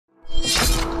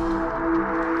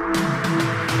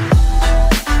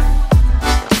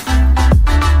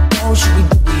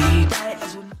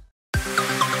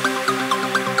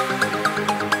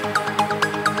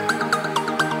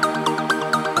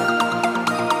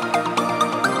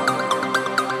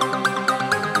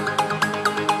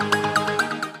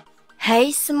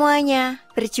Hai semuanya,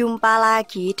 berjumpa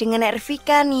lagi dengan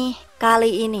Ervika nih.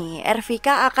 Kali ini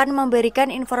Ervika akan memberikan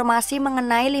informasi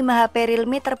mengenai 5 HP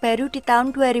Realme terbaru di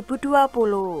tahun 2020.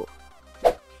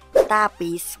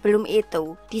 Tapi sebelum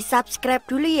itu, di-subscribe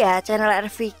dulu ya channel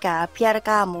Ervika biar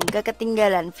kamu gak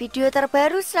ketinggalan video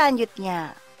terbaru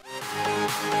selanjutnya.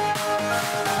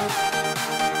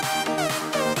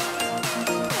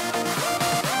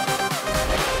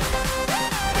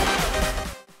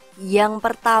 Yang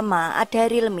pertama ada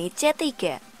Realme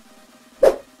C3.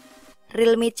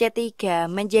 Realme C3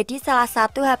 menjadi salah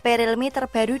satu HP Realme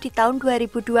terbaru di tahun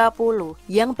 2020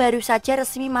 yang baru saja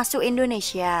resmi masuk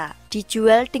Indonesia.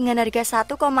 Dijual dengan harga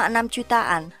 1,6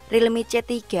 jutaan, Realme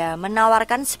C3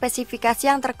 menawarkan spesifikasi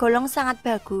yang tergolong sangat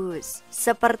bagus.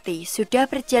 Seperti sudah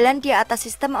berjalan di atas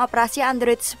sistem operasi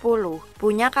Android 10,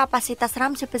 punya kapasitas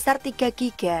RAM sebesar 3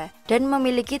 GB, dan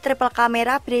memiliki triple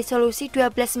kamera beresolusi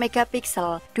 12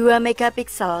 megapiksel, 2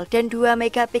 megapiksel, dan 2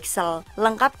 megapiksel,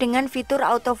 lengkap dengan fitur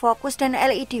autofocus dan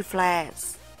LED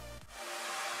flash.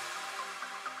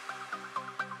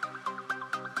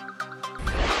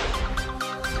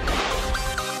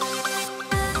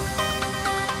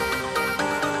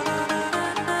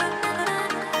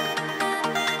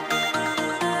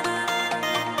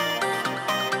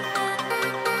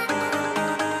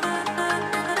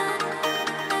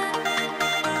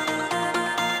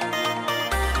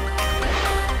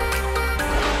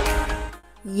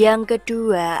 Yang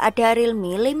kedua ada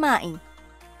Realme 5i.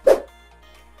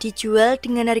 Dijual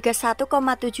dengan harga 1,7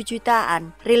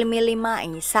 jutaan, Realme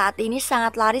 5i saat ini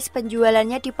sangat laris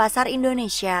penjualannya di pasar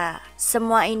Indonesia.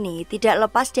 Semua ini tidak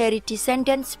lepas dari desain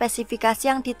dan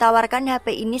spesifikasi yang ditawarkan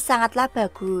HP ini sangatlah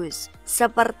bagus.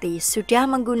 Seperti sudah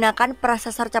menggunakan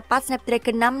prosesor cepat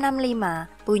Snapdragon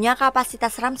 665, punya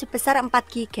kapasitas RAM sebesar 4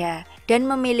 GB, dan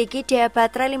memiliki daya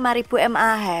baterai 5000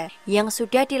 mAh yang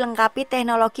sudah dilengkapi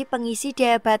teknologi pengisi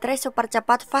daya baterai super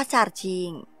cepat fast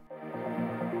charging.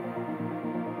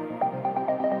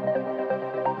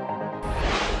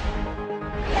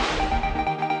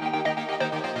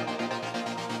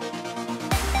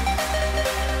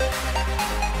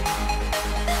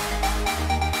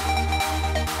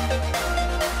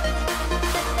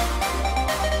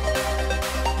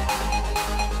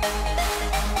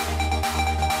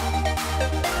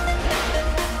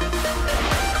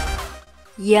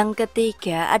 Yang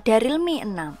ketiga ada Realme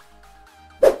 6.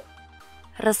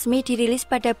 Resmi dirilis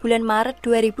pada bulan Maret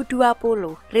 2020,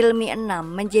 Realme 6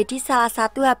 menjadi salah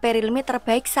satu HP Realme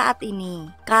terbaik saat ini.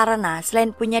 Karena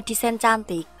selain punya desain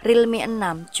cantik, Realme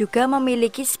 6 juga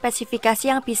memiliki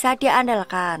spesifikasi yang bisa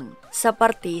diandalkan.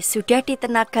 Seperti sudah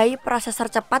ditenagai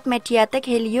prosesor cepat MediaTek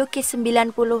Helio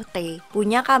G90T,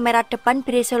 punya kamera depan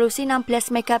beresolusi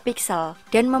 16 megapiksel,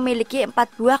 dan memiliki 4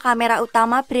 buah kamera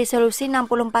utama beresolusi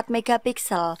 64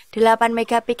 megapiksel, 8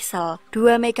 megapiksel,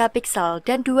 2 megapiksel,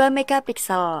 dan 2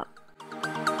 megapiksel.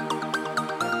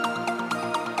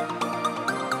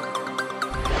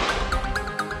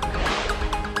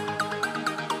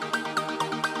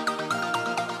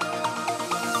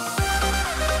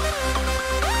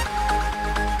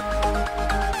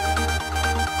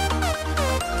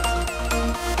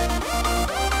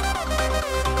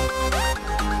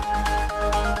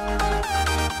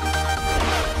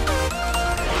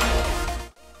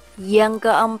 Yang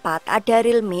keempat ada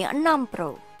Realme 6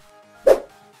 Pro.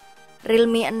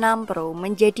 Realme 6 Pro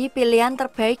menjadi pilihan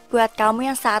terbaik buat kamu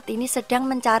yang saat ini sedang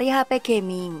mencari HP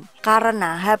gaming.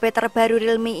 Karena HP terbaru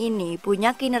Realme ini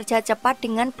punya kinerja cepat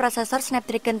dengan prosesor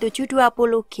Snapdragon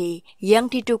 720G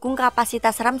yang didukung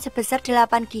kapasitas RAM sebesar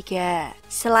 8 GB.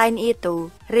 Selain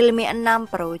itu, Realme 6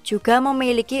 Pro juga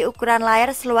memiliki ukuran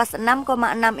layar seluas 6,6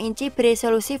 inci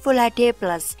beresolusi Full HD+,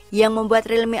 yang membuat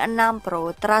Realme 6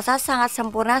 Pro terasa sangat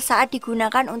sempurna saat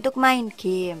digunakan untuk main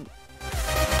game.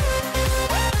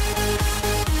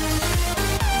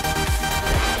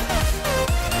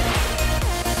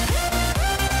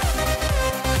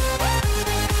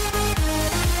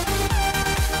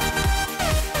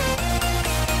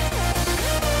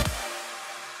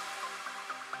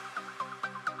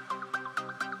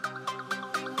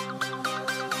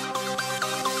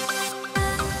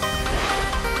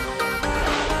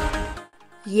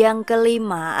 Yang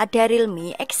kelima ada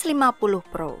Realme X50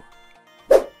 Pro.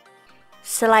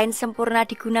 Selain sempurna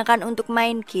digunakan untuk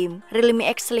main game, Realme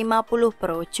X50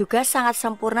 Pro juga sangat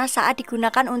sempurna saat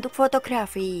digunakan untuk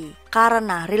fotografi.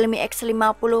 Karena Realme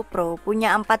X50 Pro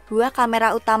punya 4 buah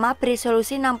kamera utama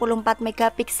beresolusi 64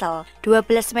 megapiksel,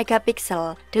 12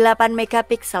 megapiksel, 8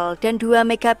 megapiksel, dan 2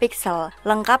 megapiksel,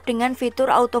 lengkap dengan fitur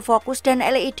autofocus dan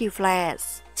LED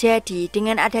flash. Jadi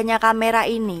dengan adanya kamera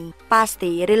ini,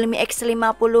 pasti Realme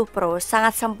X50 Pro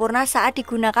sangat sempurna saat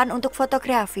digunakan untuk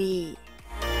fotografi.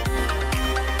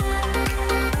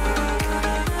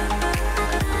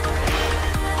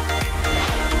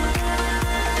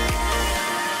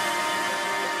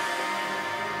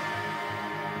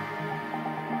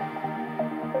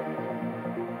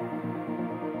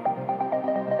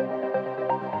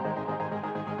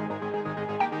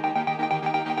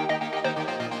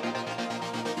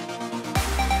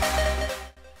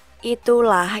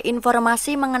 Itulah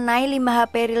informasi mengenai 5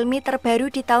 HP Realme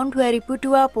terbaru di tahun 2020.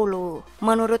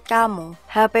 Menurut kamu,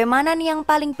 HP mana nih yang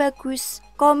paling bagus?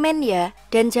 Komen ya,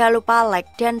 dan jangan lupa like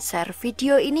dan share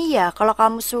video ini ya kalau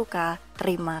kamu suka.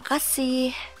 Terima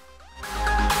kasih.